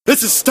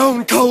This is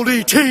Stone Cold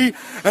E.T.,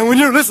 and when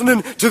you're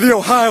listening to the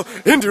Ohio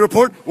Indie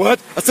Report, what?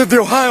 I said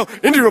the Ohio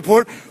Indie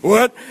Report,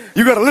 what?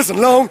 You gotta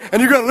listen long,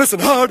 and you gotta listen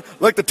hard,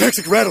 like the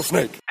Texas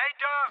rattlesnake. Hey,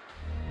 Doug,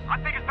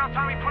 I think it's about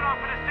time we put on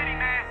for the city,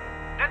 man.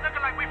 They're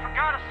looking like we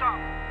forgot or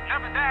something.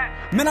 Never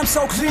that. Man, I'm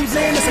so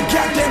Cleveland, it's a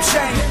goddamn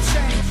shame.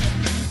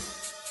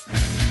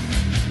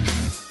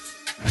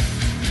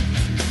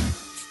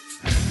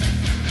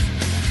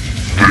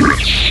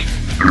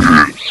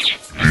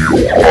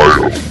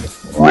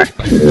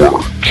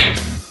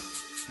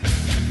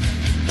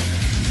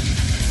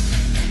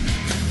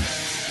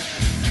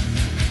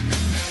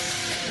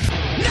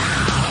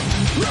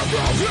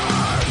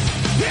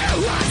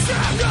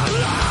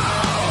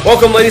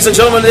 Welcome, ladies and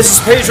gentlemen, this is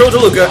Pedro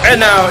DeLuca, and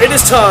now it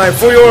is time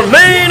for your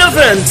main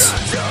event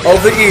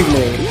of the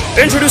evening.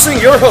 Introducing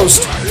your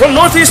host from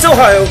Northeast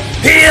Ohio,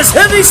 he is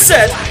heavy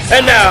set,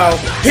 and now,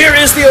 here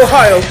is the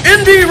Ohio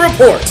Indie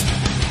Report.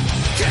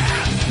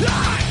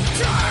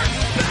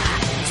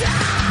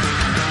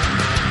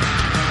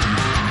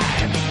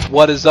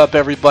 What is up,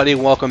 everybody?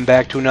 Welcome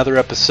back to another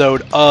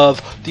episode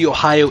of the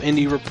Ohio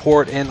Indie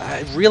Report. And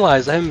I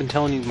realize I haven't been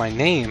telling you my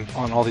name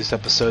on all these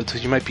episodes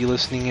because you might be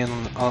listening in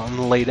on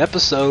the late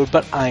episode,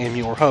 but I am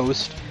your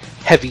host,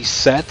 Heavy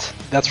Set.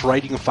 That's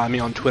right, you can find me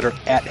on Twitter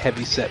at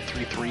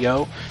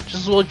HeavySet330, just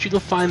as well as you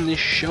can find this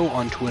show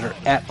on Twitter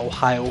at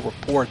Ohio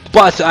Report.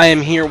 But I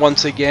am here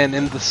once again,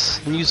 and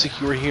this music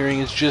you are hearing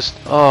is just,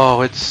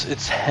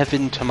 it's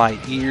heaven to my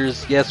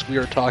ears. Yes, we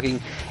are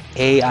talking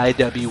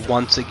AIW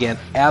once again.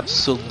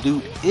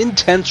 Absolute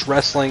intense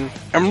wrestling.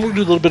 I'm going to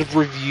do a little bit of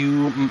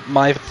review,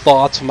 my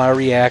thoughts, my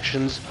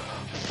reactions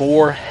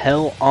for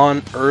Hell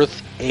on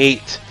Earth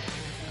 8.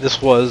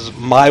 This was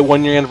my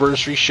 1-year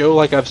anniversary show,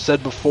 like I've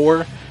said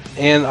before,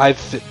 and I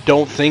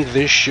don't think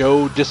this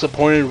show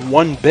disappointed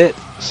one bit.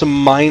 Some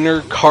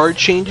minor card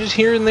changes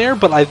here and there,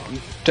 but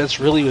that's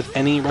really with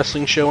any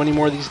wrestling show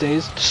anymore these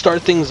days. To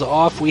start things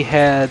off, we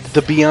had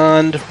the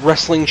Beyond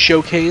Wrestling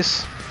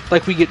Showcase,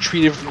 like we get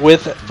treated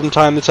with from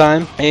time to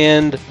time,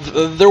 and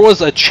there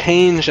was a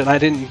change and I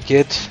didn't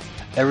get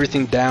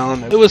everything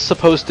down. It was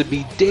supposed to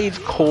be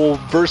Dave Cole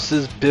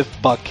versus Biff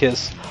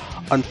Buttkiss.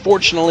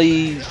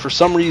 Unfortunately, for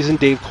some reason,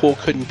 Dave Cole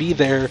couldn't be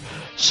there,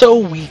 so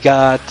we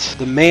got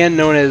the man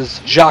known as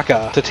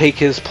Jaka to take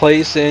his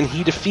place, and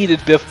he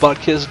defeated Biff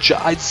Buttkiss.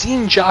 I'd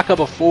seen Jaka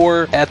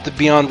before at the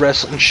Beyond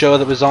Wrestling show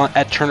that was on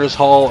at Turner's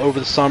Hall over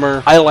the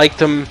summer. I liked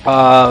him.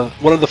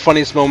 One of the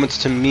funniest moments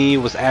to me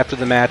was after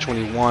the match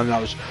when he won. I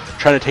was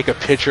trying to take a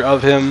picture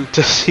of him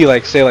to say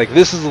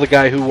this is the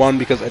guy who won,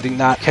 because I did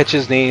not catch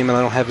his name and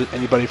I don't have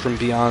anybody from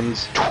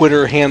Beyond's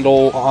Twitter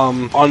handle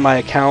on my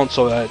account,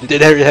 so I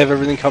did have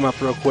everything come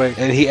up real quick,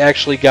 and he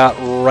actually got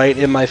right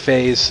in my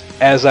face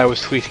as I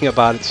was tweeting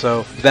about it,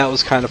 so that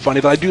was kind of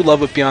funny. But I do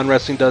love what Beyond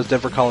Wrestling does.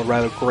 Denver,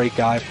 Colorado, great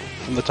guy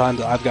from the time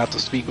that I've got to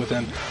speak with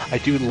him. I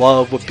do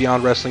love what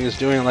Beyond Wrestling is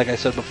doing, and like I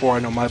said before, I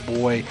know my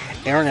boy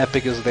Aaron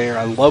Epic is there.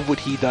 I love what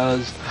he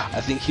does. I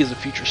think he's a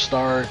future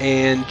star.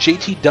 And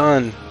JT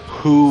Dunn,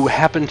 who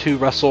happened to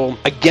wrestle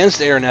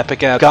against Aaron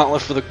Epic at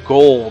Gauntlet for the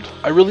Gold.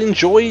 I really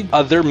enjoyed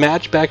their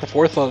match back and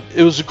forth.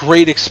 It was a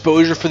great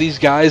exposure for these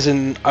guys,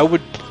 and I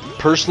would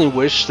personally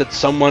wish that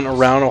someone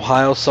around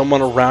Ohio,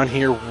 someone around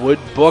here would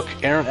book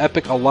Aaron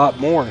Epic a lot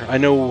more. I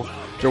know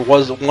there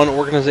was one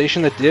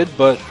organization that did,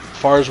 but as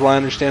far as what I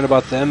understand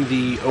about them,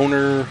 the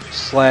owner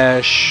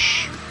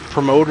slash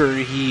promoter,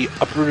 he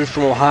uprooted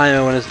from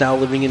Ohio and is now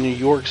living in New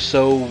York,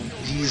 so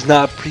he's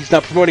not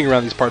promoting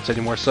around these parts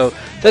anymore. So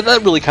that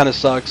really kind of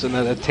sucks, and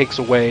that takes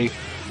away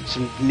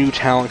some new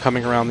talent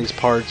coming around these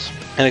parts.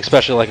 And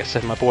especially, like I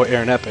said, my boy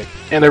Aaron Epic.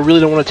 And I really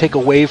don't want to take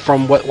away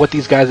from what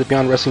these guys at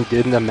Beyond Wrestling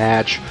did in the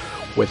match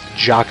with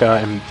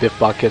Jaka and Biff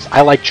Buttkiss.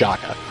 I like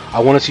Jaka. I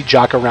want to see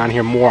Jaka around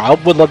here more. I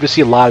would love to see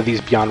a lot of these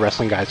Beyond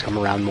Wrestling guys come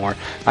around more.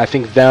 I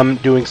think them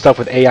doing stuff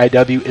with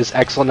AIW is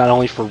excellent, not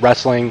only for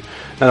wrestling,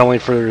 not only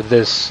for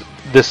this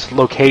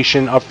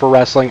location for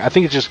wrestling. I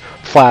think it's just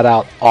flat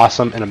out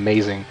awesome and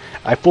amazing.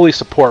 I fully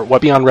support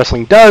what Beyond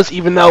Wrestling does,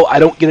 even though I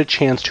don't get a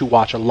chance to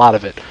watch a lot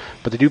of it.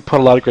 But they do put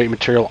a lot of great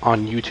material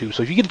on YouTube.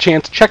 So if you get a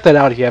chance, check that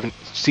out if you haven't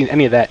seen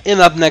any of that. And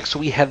up next,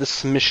 we had the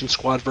Submission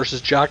Squad versus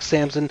Jock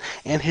Sampson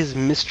and his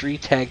mystery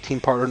tag team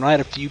partner. And I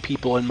had a few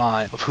people in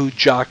mind of who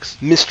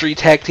Jock's mystery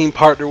tag team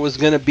partner was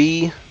going to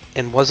be.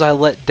 And was I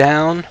let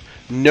down?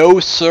 No,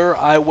 sir,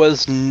 I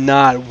was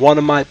not. One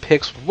of my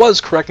picks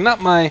was correct.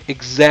 Not my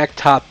exact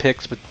top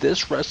picks, but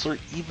this wrestler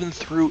even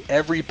threw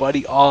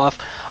everybody off.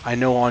 I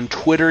know on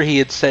Twitter he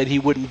had said he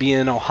wouldn't be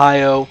in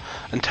Ohio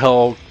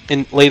until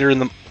later in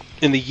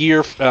the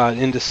year,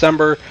 in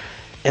December.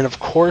 And of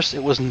course,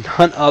 it was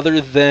none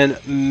other than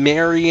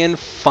Marion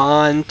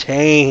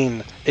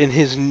Fontaine in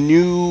his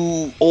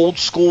new old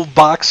school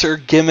boxer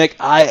gimmick.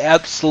 I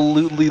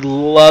absolutely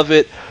love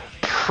it.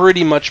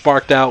 Pretty much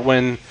marked out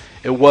when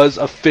it was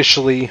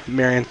officially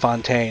Marion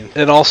Fontaine.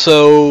 And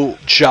also,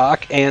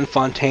 Jock and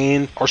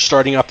Fontaine are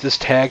starting up this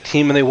tag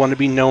team, and they want to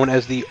be known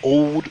as the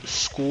Old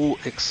School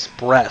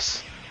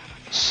Express.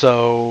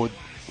 So,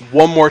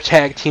 one more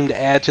tag team to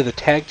add to the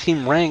tag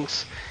team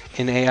ranks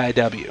in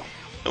AIW.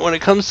 when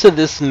it comes to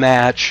this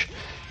match,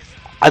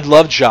 I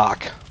love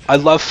Jock. I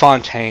love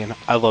Fontaine.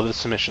 I love the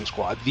Submission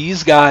Squad.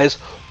 These guys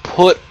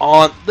put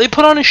on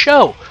a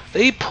show.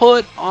 They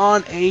put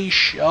on a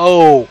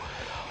show.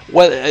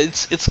 Well,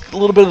 it's a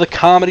little bit of the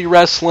comedy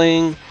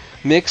wrestling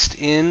mixed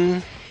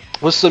in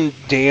with some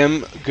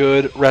damn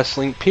good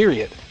wrestling,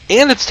 period.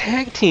 And it's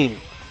tag team.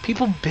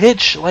 People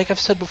bitch, like I've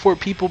said before,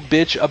 people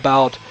bitch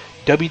about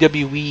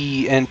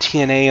WWE and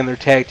TNA and their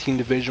tag team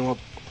division. Well,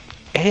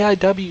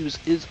 AIW's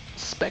is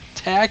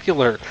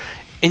spectacular.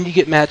 And you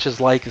get matches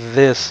like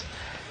this.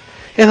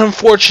 And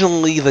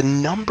unfortunately, the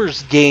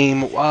numbers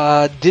game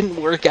didn't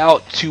work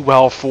out too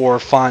well for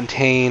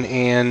Fontaine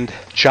and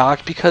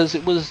Jock because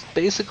it was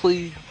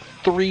basically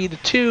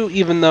 3-2,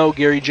 even though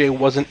Gary J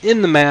wasn't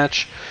in the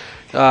match.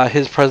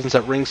 His presence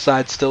at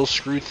ringside still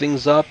screwed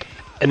things up.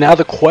 And now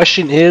the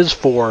question is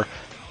for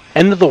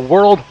End of the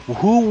World,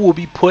 who will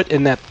be put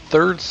in that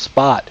third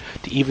spot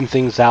to even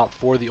things out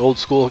for the Old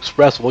School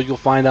Express? Well, you'll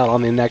find out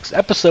on the next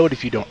episode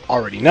if you don't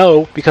already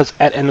know, because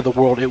at End of the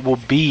World it will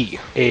be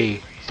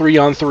a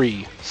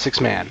 3-on-3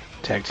 6-man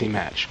tag team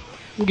match.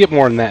 We'll get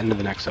more on that into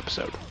the next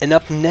episode. And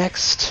up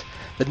next,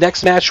 the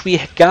next match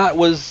we got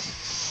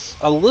was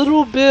a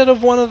little bit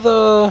of one of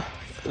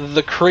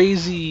the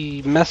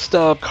crazy, messed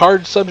up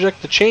card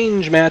subject to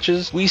change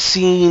matches. We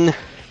seen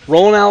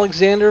Roland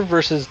Alexander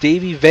versus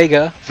Davey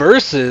Vega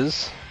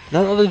versus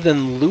none other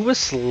than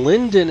Lewis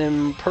Linden,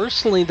 and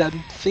personally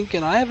I'm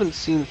thinking I haven't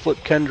seen Flip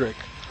Kendrick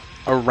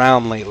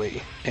around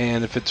lately.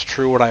 And if it's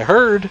true what I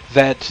heard,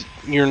 that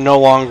you're no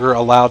longer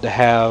allowed to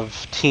have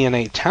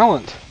TNA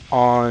talent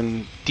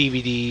on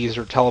DVDs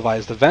or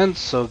televised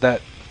events, so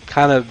that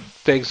kind of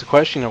begs the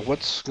question of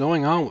what's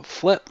going on with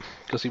Flip,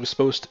 because he was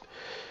supposed to,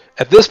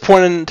 at this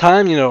point in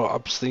time, I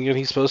was thinking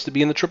he's supposed to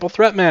be in the triple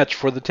threat match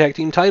for the tag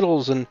team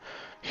titles, and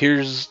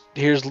here's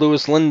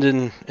Lewis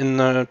Linden in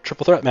the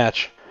triple threat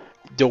match.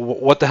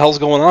 What the hell's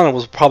going on? It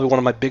was probably one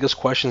of my biggest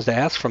questions to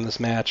ask from this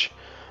match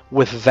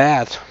with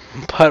that.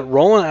 But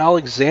Roland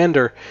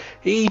Alexander,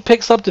 he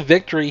picks up the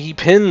victory. He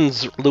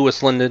pins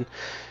Lewis Linden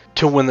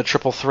to win the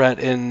triple threat,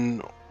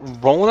 and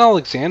Roland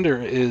Alexander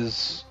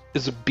is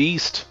a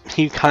beast.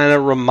 He kind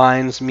of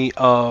reminds me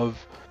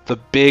of the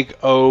Big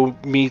O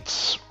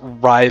meets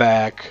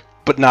Ryback,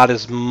 but not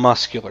as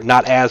muscular.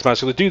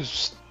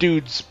 Dude's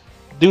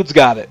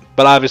got it,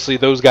 but obviously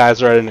those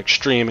guys are at an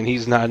extreme, and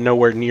he's not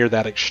nowhere near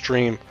that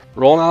extreme.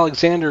 Roland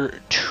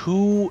Alexander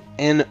 2-0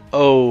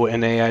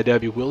 in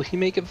AIW. Will he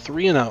make it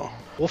 3-0?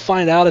 We'll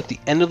find out at the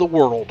End of the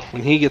World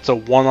when he gets a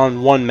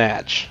one-on-one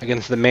match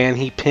against the man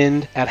he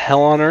pinned at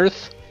Hell on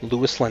Earth,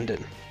 Lewis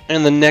Linden.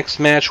 And the next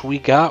match we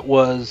got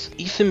was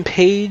Ethan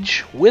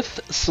Page with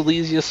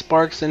Silesia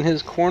Sparks in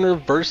his corner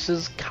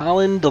versus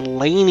Colin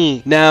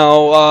Delaney.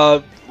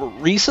 Now,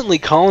 recently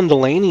Colin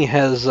Delaney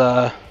has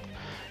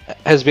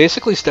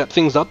basically stepped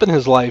things up in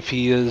his life.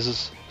 He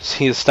has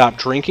stopped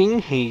drinking.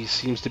 He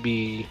seems to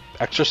be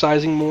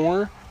exercising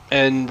more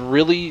and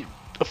really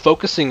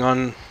focusing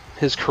on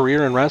his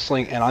career in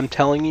wrestling. And I'm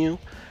telling you,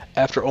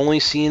 after only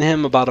seeing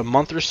him about a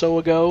month or so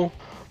ago,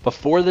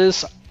 before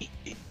this,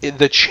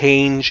 the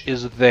change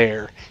is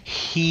there.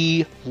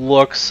 He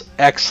looks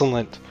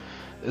excellent.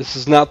 This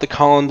is not the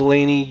Colin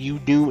Delaney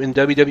you knew in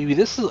WWE.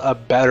 This is a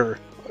better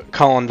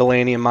Colin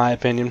Delaney, in my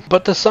opinion.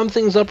 But to sum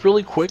things up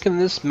really quick in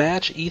this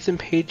match, Ethan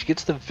Page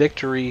gets the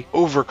victory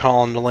over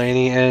Colin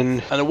Delaney.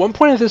 And at one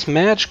point in this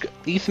match,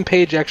 Ethan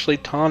Page actually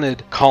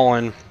taunted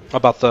Colin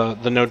about the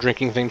no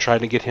drinking thing, trying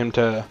to get him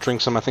to drink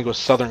some, I think it was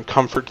Southern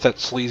Comfort that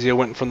Silesia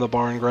went from the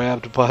bar and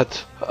grabbed,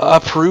 but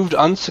proved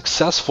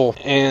unsuccessful.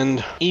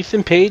 And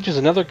Ethan Page is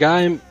another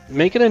guy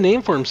making a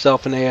name for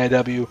himself in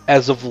AIW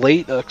as of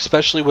late,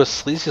 especially with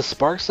Silesia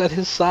Sparks at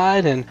his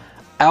side. And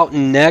out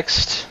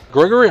next,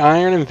 Gregory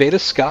Iron and Veda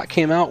Scott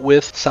came out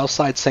with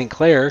Southside St.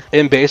 Clair,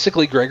 and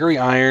basically Gregory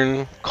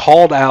Iron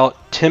called out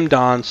Tim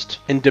Donst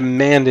and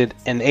demanded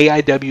an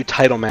AIW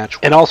title match.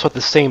 And also at the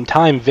same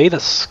time,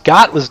 Veda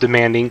Scott was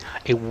demanding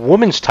a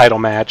women's title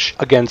match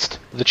against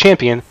the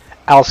champion,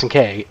 Allison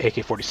Kay,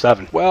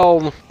 AK-47.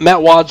 Well,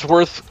 Matt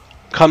Wadsworth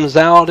comes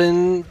out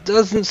and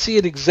doesn't see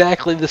it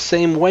exactly the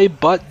same way,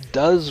 but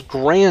does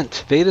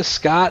grant Veda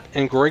Scott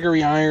and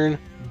Gregory Iron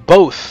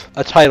both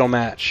a title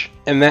match.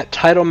 And that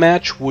title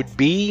match would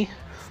be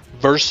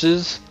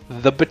versus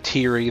the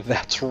Batiri.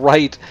 That's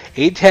right,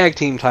 a tag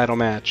team title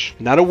match.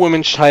 Not a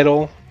women's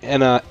title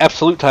and an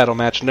absolute title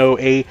match. No,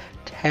 a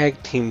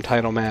tag team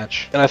title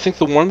match. And I think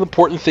one of the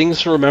important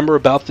things to remember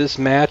about this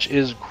match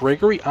is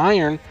Gregory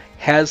Iron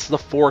has the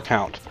 4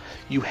 count.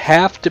 You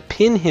have to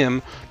pin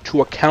him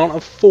to a count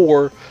of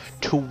 4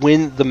 to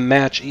win the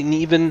match. And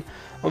even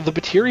the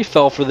Batiri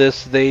fell for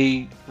this.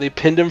 They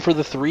pinned him for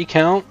the 3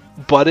 count,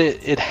 but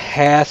it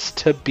has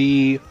to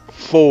be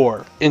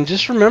 4. And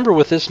just remember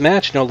with this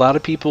match, a lot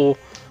of people,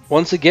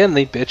 once again,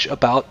 they bitch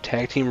about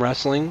tag team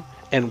wrestling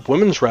and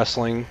women's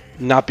wrestling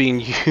not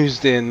being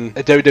used in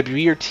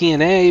WWE or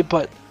TNA,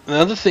 but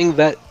another thing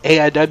that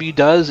AIW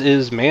does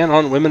is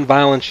man-on-women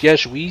violence.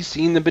 Yes, we've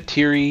seen the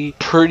Batiri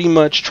pretty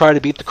much try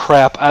to beat the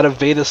crap out of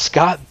Veda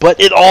Scott, but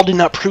it all did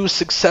not prove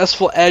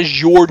successful, as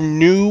your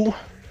new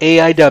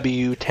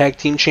AIW Tag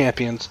Team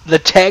Champions, the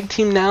tag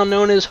team now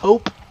known as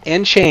Hope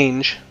and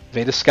Change,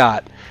 Veda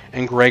Scott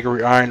and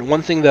Gregory Iron.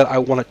 One thing that I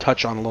want to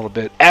touch on a little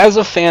bit, as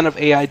a fan of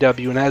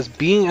AIW and as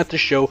being at the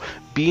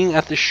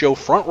show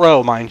front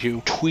row, mind you,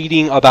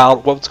 tweeting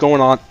about what's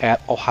going on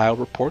at Ohio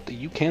Report that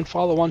you can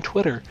follow on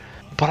Twitter.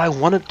 But I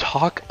want to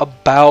talk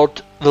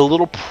about the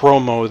little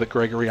promo that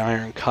Gregory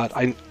Iron cut.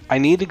 I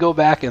need to go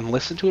back and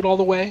listen to it all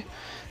the way,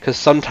 because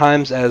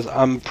sometimes as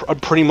I'm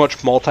pretty much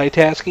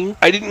multitasking,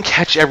 I didn't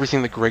catch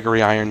everything that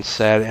Gregory Iron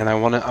said, and I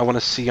want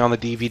to see on the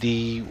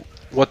DVD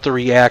what the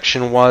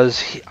reaction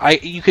was.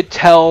 You could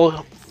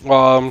tell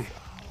when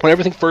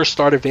everything first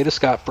started, Veda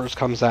Scott first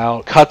comes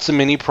out, cuts a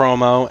mini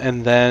promo,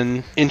 and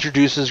then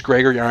introduces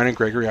Gregory Iron, and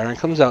Gregory Iron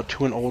comes out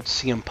to an old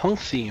CM Punk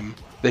theme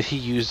that he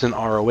used in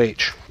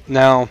ROH.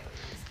 Now,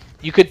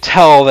 you could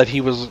tell that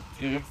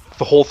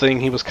the whole thing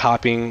he was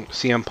copying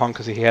CM Punk,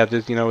 because he had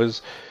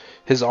his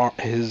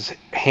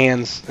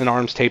hands and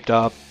arms taped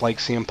up like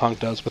CM Punk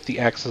does with the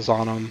X's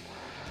on them.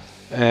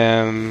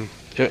 And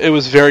it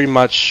was very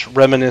much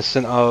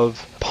reminiscent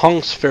of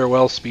Punk's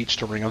farewell speech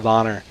to Ring of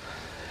Honor.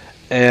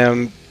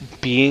 And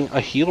being a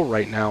heel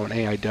right now in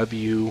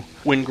AIW,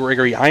 when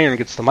Gregory Iron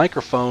gets the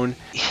microphone,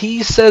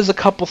 he says a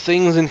couple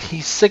things and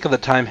he's sick of the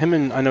time. Him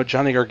and I know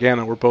Johnny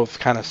Gargano were both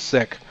kind of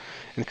sick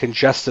and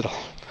congested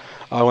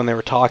when they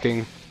were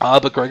talking.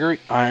 But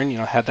Gregory Iron,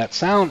 had that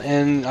sound,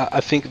 and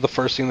I think the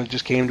first thing that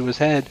just came to his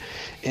head,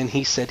 and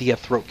he said he had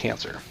throat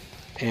cancer,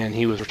 and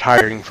he was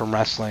retiring from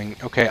wrestling.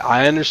 Okay,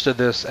 I understood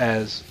this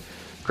as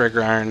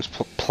Gregory Iron's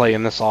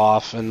playing this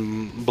off,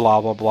 and blah,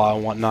 blah, blah,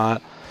 and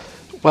whatnot.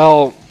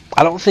 Well,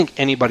 I don't think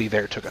anybody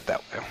there took it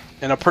that way.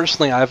 And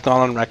personally, I've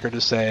gone on record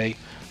to say,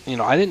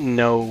 I didn't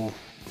know,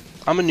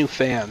 I'm a new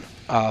fan,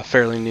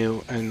 fairly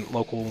new in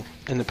local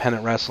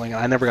independent wrestling.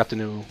 I never got to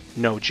know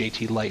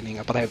JT Lightning,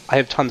 but I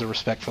have tons of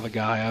respect for the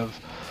guy. I've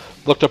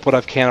looked up what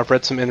I can. I've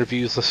read some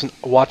interviews,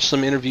 watched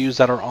some interviews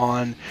that are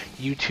on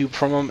YouTube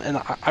from him,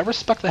 and I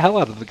respect the hell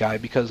out of the guy,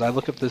 because I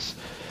look at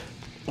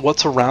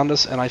what's around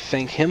us, and I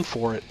thank him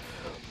for it.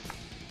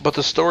 But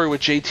the story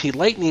with JT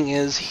Lightning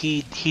is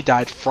he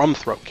died from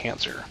throat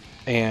cancer,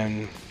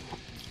 and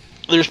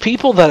there's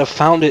people that have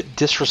found it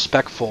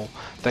disrespectful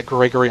that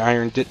Gregory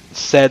Iron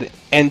said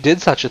and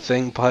did such a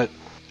thing, but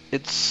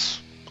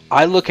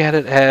I look at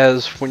it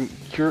as, when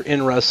you're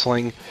in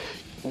wrestling,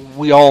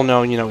 we all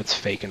know, it's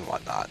fake and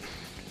whatnot.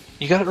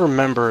 You got to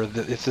remember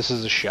that if this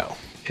is a show,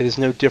 it is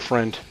no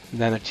different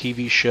than a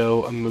TV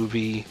show, a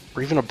movie,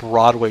 or even a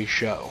Broadway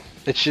show.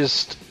 It's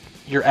just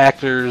your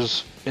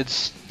actors.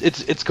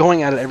 It's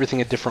going at it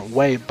everything a different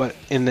way, but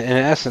in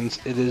essence,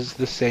 it is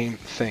the same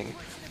thing.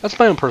 That's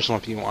my own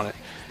personal view on it,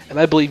 and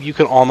I believe you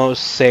can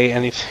almost say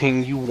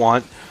anything you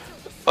want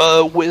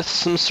with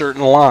some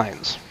certain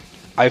lines.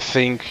 I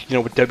think,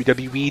 what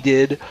WWE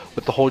did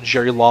with the whole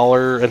Jerry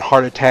Lawler and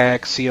Heart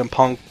Attack, CM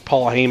Punk,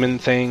 Paul Heyman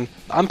thing,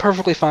 I'm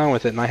perfectly fine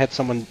with it, and I had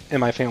someone in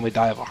my family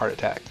die of a heart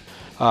attack.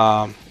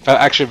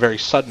 Actually, a very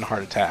sudden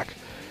heart attack.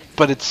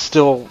 But it's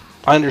still,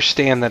 I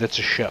understand that it's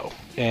a show,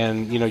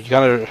 and, you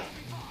gotta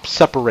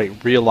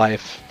separate real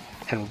life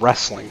and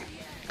wrestling.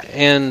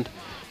 And,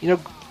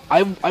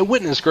 I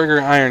witnessed Gregory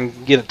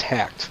Iron get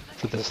attacked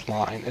for this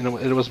line, and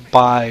it was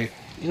by,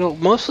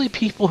 mostly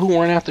people who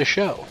weren't at the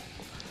show.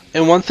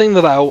 And one thing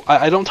that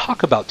I don't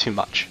talk about too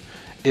much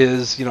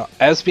is,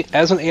 as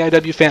an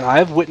AIW fan,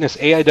 I've witnessed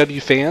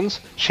AIW fans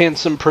chant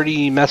some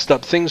pretty messed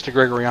up things to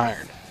Gregory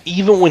Iron.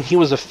 Even when he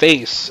was a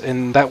face,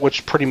 and that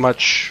which pretty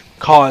much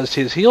caused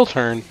his heel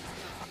turn,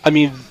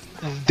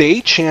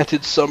 they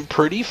chanted some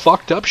pretty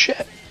fucked up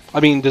shit.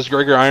 Does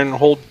Gregory Iron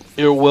hold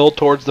ill will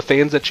towards the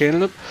fans that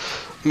chanted him?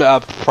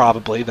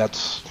 Probably.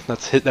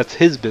 That's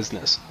his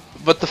business.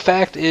 But the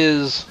fact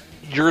is,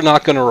 you're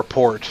not going to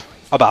report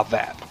about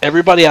that.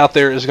 Everybody out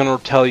there is going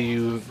to tell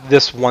you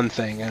this one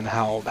thing and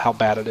how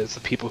bad it is, the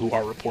people who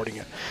are reporting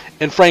it.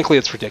 And frankly,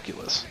 it's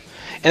ridiculous.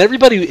 And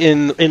everybody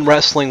in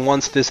wrestling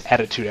wants this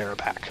Attitude Era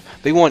back.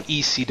 They want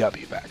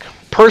ECW back.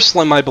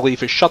 Personally, my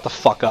belief is shut the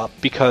fuck up,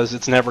 because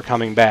it's never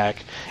coming back.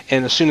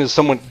 And as soon as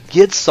someone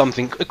gets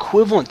something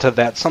equivalent to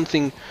that,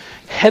 something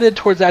headed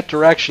towards that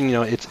direction,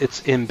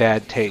 it's in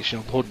bad taste. The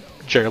whole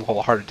Jerry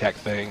Lawler heart attack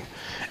thing,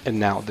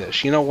 and now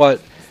this. You know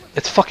what?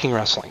 It's fucking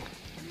wrestling.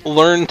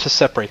 Learn to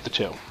separate the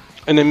two.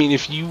 And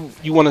if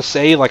you want to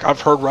say, like,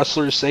 I've heard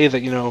wrestlers say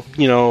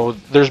that,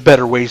 there's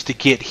better ways to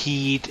get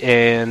heat,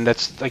 and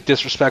that's, like,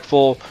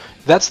 disrespectful,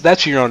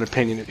 that's your own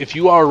opinion. If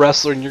you are a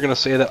wrestler and you're going to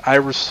say that, I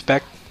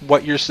respect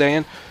what you're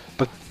saying,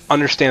 but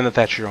understand that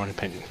that's your own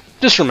opinion.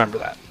 Just remember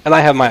that. And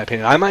I have my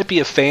opinion. I might be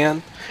a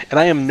fan, and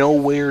I am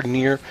nowhere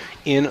near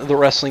in the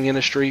wrestling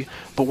industry,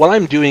 but what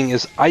I'm doing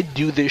is I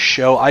do this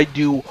show, I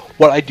do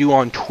what I do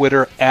on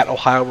Twitter at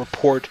Ohio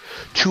Report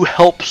to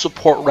help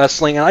support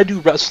wrestling, and I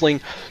do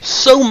wrestling,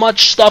 so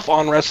much stuff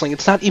on wrestling,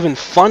 it's not even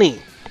funny.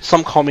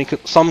 Some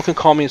can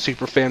call me a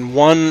super fan.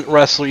 One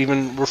wrestler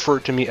even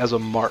referred to me as a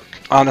mark.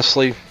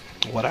 Honestly,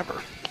 whatever.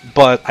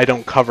 But I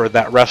don't cover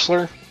that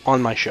wrestler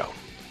on my show.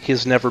 He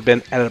has never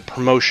been at a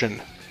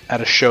promotion at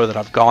a show that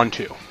I've gone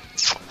to.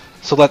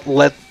 So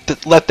let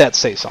let that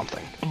say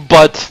something.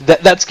 But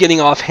that's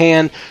getting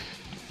offhand.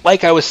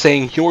 Like I was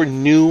saying, your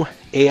new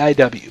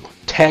AIW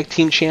Tag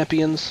Team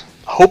Champions,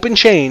 Hope and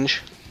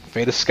Change,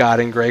 Veda Scott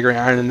and Gregory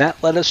Iron, and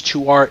that led us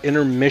to our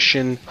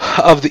intermission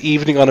of the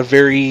evening on a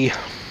very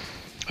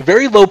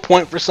low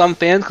point for some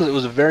fans, because it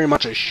was very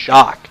much a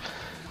shock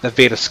that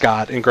Veda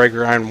Scott and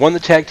Gregory Iron won the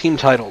tag team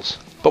titles.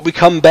 But we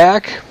come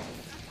back,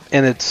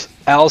 and it's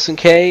Allison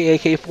Kay,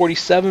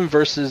 AK-47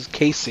 versus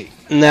Casey.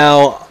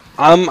 Now,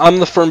 I'm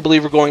the firm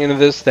believer going into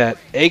this that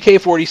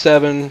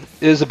AK-47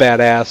 is a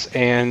badass,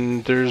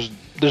 and there's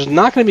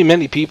not going to be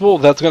many people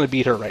that's going to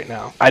beat her right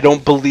now. I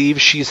don't believe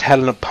she's had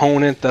an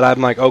opponent that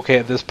I'm like,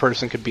 okay, this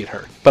person could beat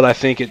her. But I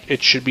think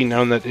it should be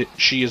known that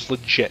she is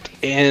legit.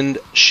 And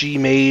she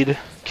made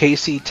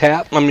Casey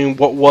tap. I mean,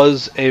 what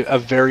was a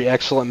very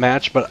excellent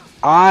match, but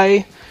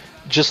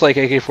just like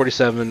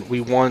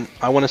AK-47,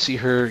 I want to see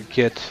her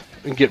get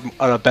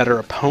a better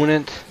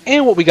opponent.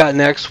 And what we got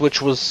next,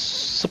 which was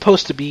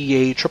supposed to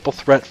be a triple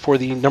threat for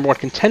the number one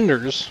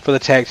contenders for the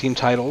tag team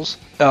titles,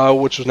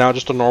 which was now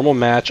just a normal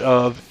match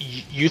of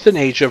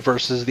Euthanasia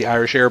versus the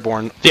Irish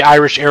Airborne. The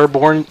Irish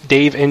Airborne,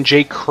 Dave and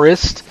Jay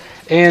Christ,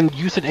 and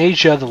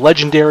Euthanasia, the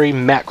legendary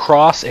Matt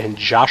Cross and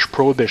Josh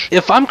Prohibition.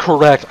 If I'm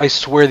correct, I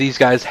swear these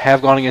guys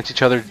have gone against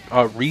each other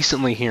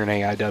recently here in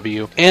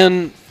AIW.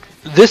 And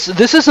this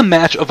is a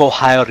match of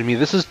Ohio to me.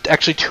 This is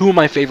actually two of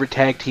my favorite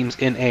tag teams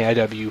in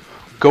AIW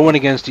going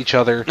against each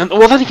other. And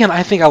well, then again,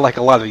 I think I like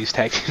a lot of these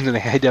tag teams in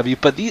AIW,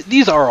 but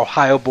these are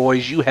Ohio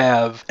boys. You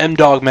have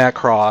M-Dog Matt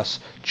Cross,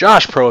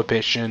 Josh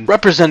Prohibition,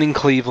 representing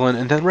Cleveland,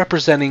 and then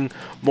representing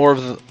more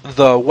of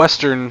the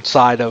western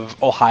side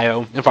of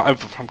Ohio. If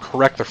I'm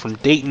correct, they're from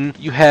Dayton.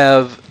 You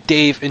have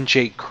Dave and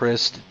Jake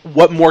Christ.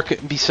 What more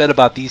can be said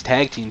about these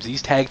tag teams?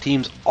 These tag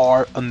teams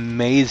are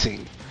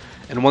amazing.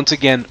 And once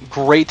again,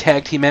 great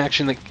tag team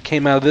action that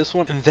came out of this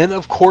one. And then,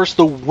 of course,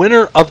 the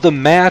winner of the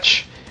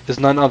match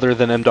is none other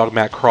than M-Dog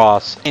Matt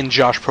Cross and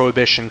Josh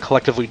Prohibition,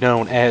 collectively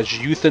known as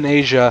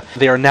Euthanasia.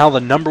 They are now the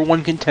number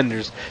one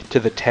contenders to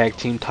the tag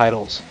team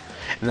titles.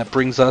 And that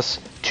brings us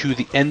to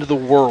the end of the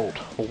world,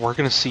 where we're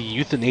going to see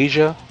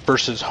Euthanasia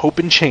versus Hope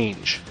and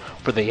Change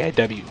for the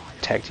AIW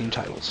tag team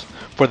titles.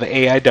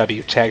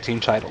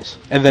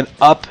 And then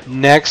up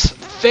next,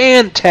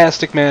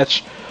 fantastic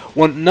match.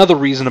 Another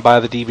reason to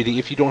buy the DVD,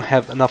 if you don't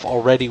have enough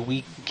already,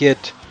 we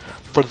get,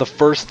 for the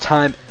first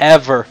time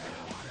ever,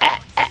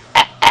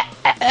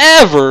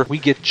 we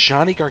get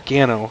Johnny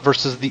Gargano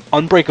versus the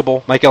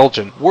unbreakable Mike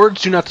Elgin.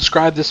 Words do not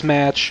describe this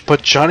match,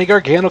 but Johnny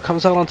Gargano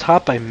comes out on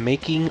top by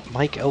making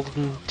Mike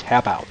Elgin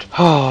tap out.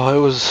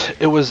 Oh,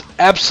 it was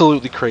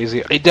absolutely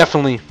crazy. A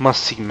definitely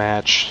must-see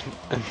match.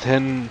 And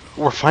then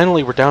we're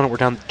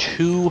down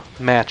 2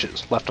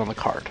 matches left on the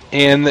card.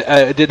 And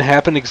it didn't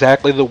happen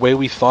exactly the way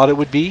we thought it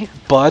would be,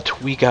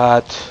 but we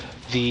got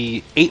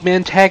the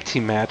 8-man tag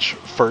team match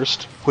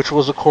first, which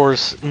was, of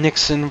course,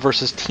 Nixon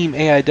versus Team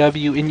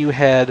AIW, and you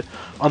had,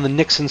 on the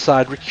Nixon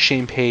side, Ricky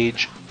Shane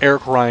Page,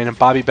 Eric Ryan, and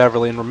Bobby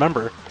Beverly, and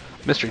remember,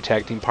 mystery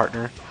tag team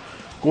partner,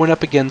 going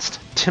up against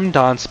Tim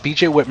Donst,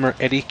 BJ Whitmer,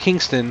 Eddie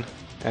Kingston,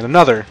 and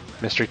another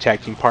mystery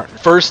tag team partner.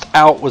 First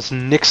out was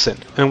Nixon,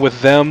 and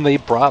with them, they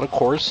brought, of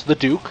course, the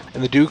Duke,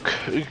 and the Duke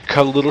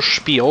cut a little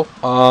spiel,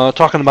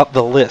 talking about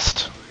the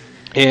list.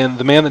 And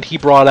the man that he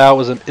brought out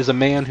is a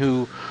man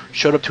who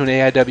showed up to an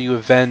AIW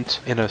event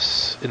in a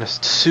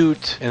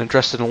suit and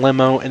dressed in a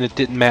limo, and it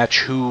didn't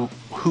match who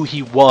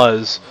he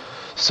was,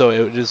 so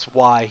it is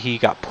why he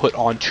got put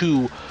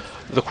onto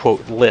the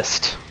quote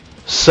list.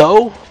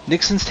 So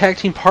Nixon's tag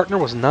team partner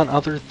was none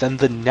other than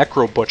the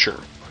Necro Butcher.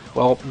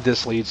 Well,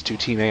 this leads to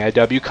Team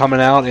AIW coming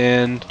out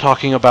and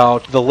talking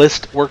about the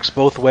list works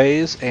both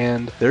ways,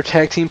 and their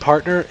tag team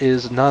partner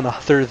is none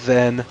other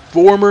than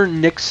former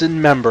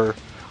Nixon member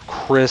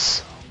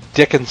Chris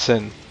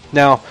Dickinson.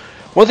 Now,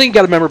 one thing you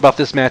got to remember about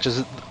this match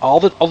is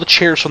all the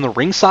chairs from the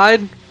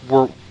ringside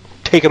were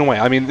taken away.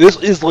 I mean, this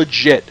is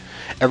legit.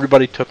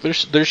 Everybody took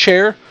their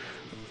chair,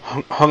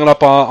 hung it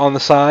up on the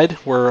side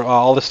where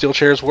all the steel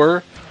chairs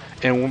were,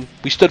 and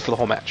we stood for the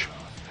whole match.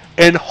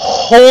 And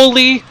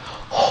holy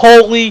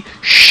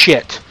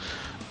shit,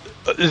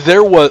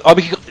 there was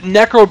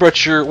Necro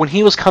Butcher, when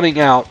he was coming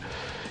out,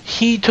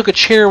 he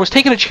was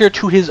taking a chair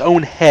to his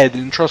own head,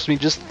 and trust me,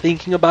 just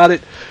thinking about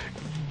it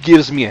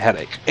gives me a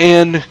headache.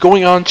 And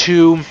going on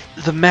to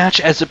the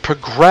match as it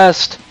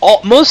progressed,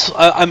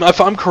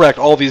 if I'm correct,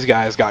 all these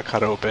guys got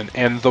cut open,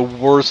 and the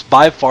worst,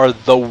 by far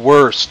the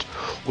worst,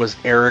 was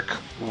Eric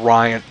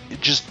Ryan,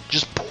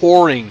 just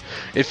pouring.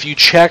 If you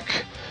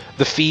check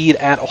the feed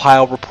at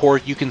Ohio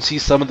Report, you can see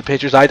some of the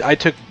pictures. I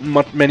took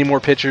many more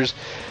pictures.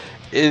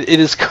 it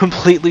is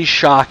completely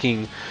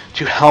shocking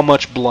to how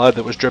much blood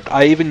that was dripped.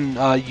 I even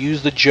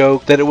used the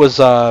joke that it was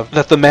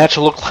that the match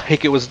looked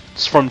like it was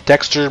from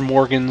Dexter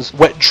Morgan's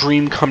Wet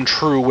Dream Come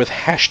True with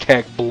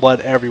hashtag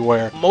blood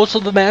everywhere. Most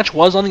of the match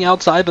was on the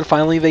outside, but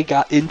finally they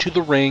got into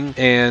the ring,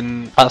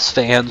 and us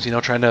fans,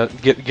 trying to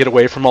get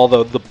away from all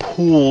the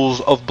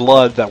pools of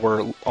blood that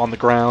were on the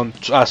ground,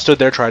 stood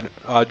there trying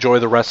to enjoy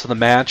the rest of the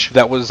match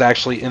that was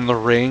actually in the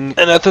ring.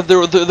 And I thought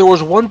there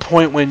was one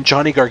point when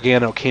Johnny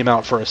Gargano came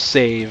out for a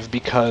save,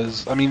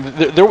 because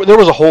there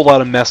was a whole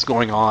lot of mess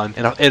going on,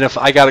 and if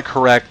I got it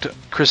correct,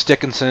 Chris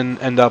Dickinson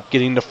ended up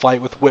getting to fight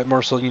with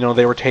Whitmer, so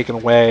they were taken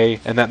away,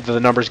 and that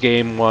the numbers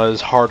game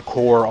was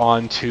hardcore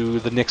onto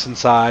the Nixon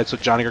side. So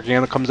Johnny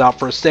Gargano comes out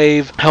for a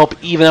save, help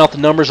even out the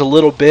numbers a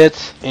little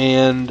bit,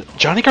 and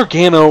Johnny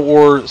Gargano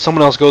or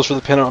someone else goes for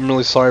the pin. I'm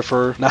really sorry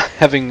for not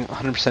having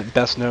 100%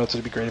 best notes.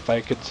 It'd be great if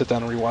I could sit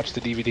down and rewatch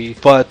the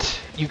DVD. But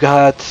you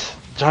got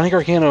Johnny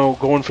Gargano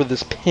going for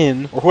this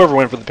pin, or whoever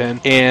went for the pin,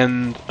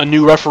 and a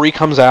new referee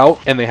comes out,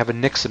 and they have a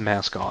Nixon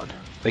mask on.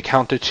 They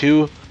count to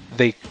 2.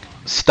 They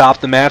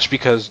stop the match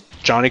because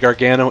Johnny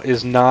Gargano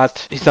he's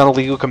not a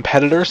legal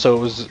competitor, so it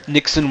was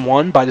Nixon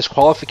won by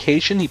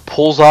disqualification. He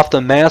pulls off the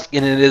mask,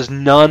 and it is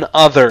none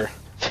other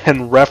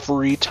than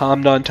referee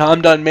Tom Dunn.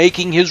 Tom Dunn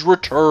making his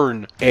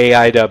return.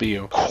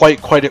 AIW.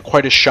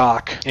 Quite a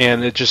shock,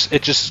 and it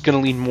just going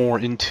to lead more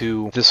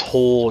into this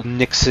whole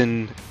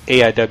Nixon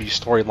AIW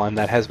storyline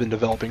that has been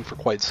developing for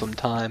quite some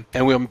time,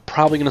 and we're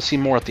probably going to see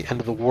more at the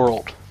end of the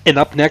world. And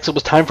up next, it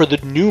was time for the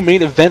new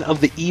main event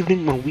of the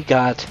evening when we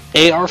got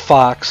AR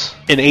Fox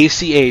and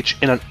ACH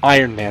in an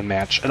Iron Man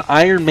match. An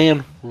Iron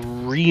Man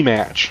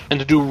rematch. And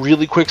to do a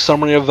really quick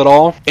summary of it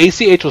all,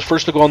 ACH was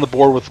first to go on the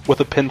board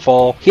with a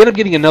pinfall. He ended up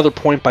getting another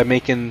point by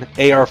making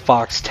AR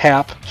Fox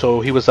tap,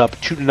 so he was up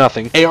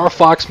 2-0. AR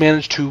Fox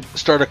managed to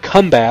start a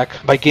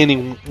comeback by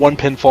gaining one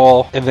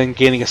pinfall and then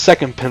gaining a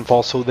second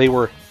pinfall, so they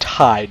were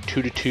tied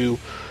 2-2.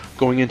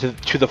 Going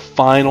into the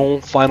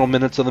final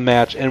minutes of the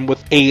match, and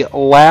with a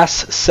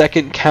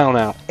last-second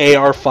countout,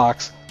 AR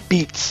Fox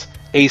beats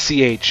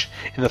ACH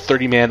in the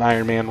 30-man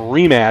Iron Man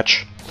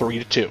rematch,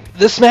 3-2.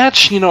 This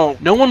match, no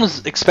one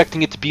was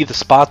expecting it to be the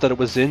spot that it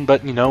was in,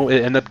 but it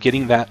ended up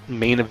getting that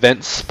main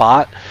event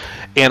spot.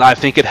 And I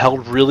think it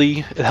held up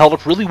really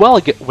well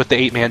with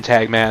the 8-man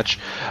tag match.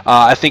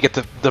 I think at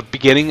the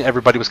beginning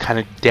everybody was kind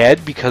of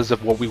dead because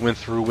of what we went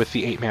through with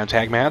the 8-man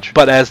tag match.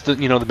 But as the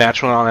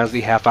match went on, as the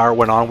half hour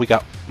went on, we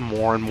got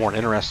more and more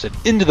interested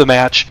into the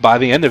match. By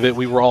the end of it,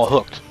 we were all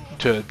hooked,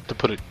 to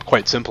put it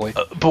quite simply.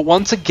 But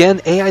once again,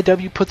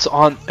 AIW puts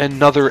on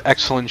another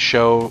excellent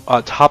show,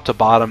 top to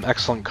bottom,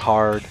 excellent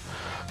card.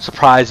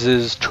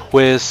 Surprises,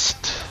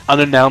 twist,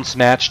 unannounced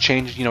match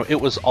change, it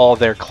was all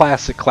there.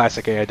 Classic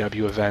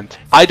AIW event.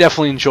 I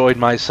definitely enjoyed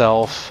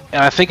myself,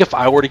 and I think if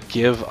I were to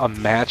give a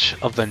match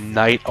of the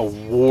night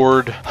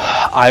award,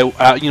 I'm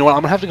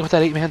gonna have to go with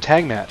that 8-man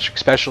tag match,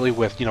 especially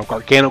with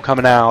Gargano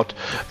coming out,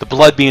 the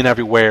blood being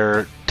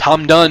everywhere,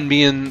 Tom Dunn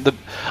being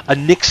a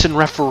Nixon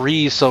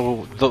referee,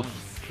 so the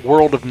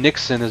world of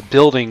Nixon is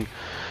building,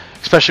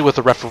 especially with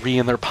the referee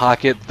in their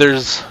pocket. There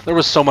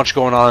was so much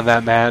going on in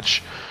that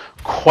match.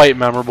 Quite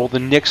memorable. The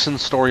Nixon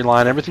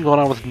storyline, everything going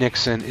on with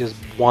Nixon, is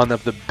one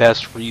of the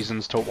best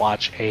reasons to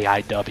watch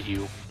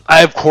AIW.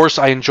 I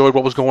enjoyed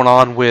what was going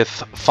on with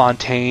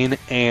Fontaine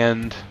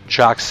and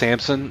Jock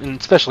Sampson, and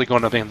especially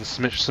going up against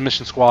the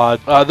Submission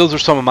Squad. Those are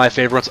some of my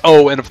favorites.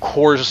 Oh, and of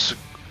course,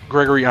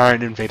 Gregory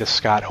Iron and Veda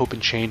Scott, Hope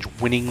and Change,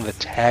 winning the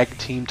tag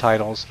team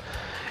titles.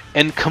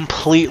 And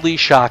completely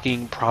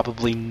shocking,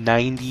 probably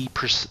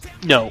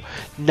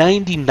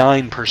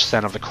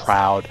 99% of the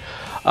crowd.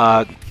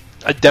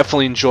 I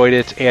definitely enjoyed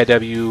it.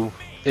 AIW,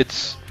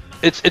 it's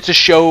a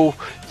show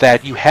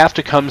that you have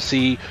to come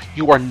see.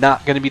 You are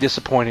not going to be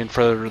disappointed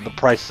for the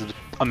price of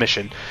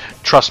admission.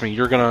 Trust me,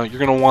 you're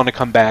gonna want to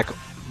come back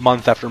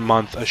month after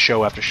month,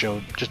 show after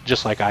show,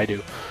 just like I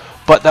do.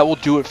 But that will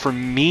do it for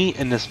me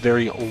in this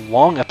very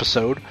long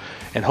episode,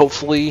 and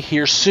hopefully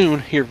here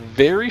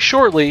very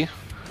shortly,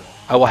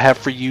 I will have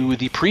for you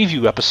the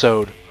preview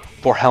episode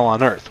for Hell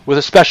on Earth with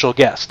a special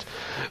guest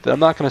that I'm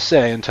not going to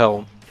say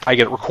until I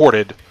get it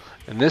recorded.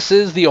 And this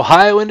is the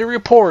Ohio Indie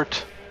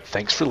Report.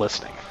 Thanks for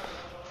listening.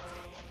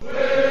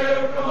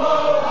 We're from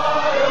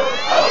Ohio.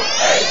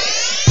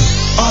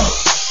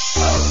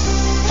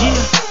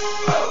 Yeah.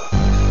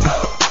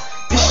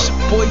 It's your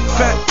boy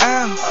Fat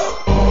Al.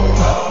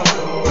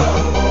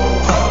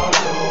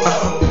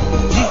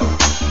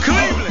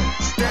 Cleveland.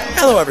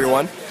 Hello,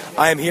 everyone.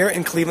 I am here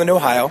in Cleveland,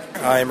 Ohio.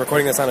 I am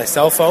recording this on a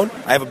cell phone.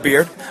 I have a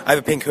beard. I have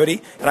a pink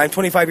hoodie. And I'm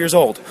 25 years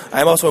old. I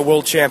am also a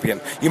world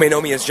champion. You may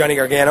know me as Johnny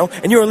Gargano.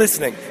 And you are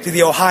listening to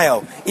the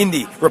Ohio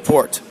Indie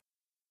Report.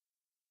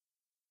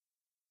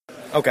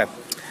 Okay.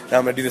 Now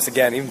I'm going to do this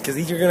again, even because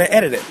you're going to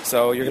edit it.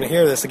 So you're going to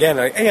hear this again.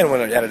 And I'm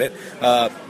going to edit it.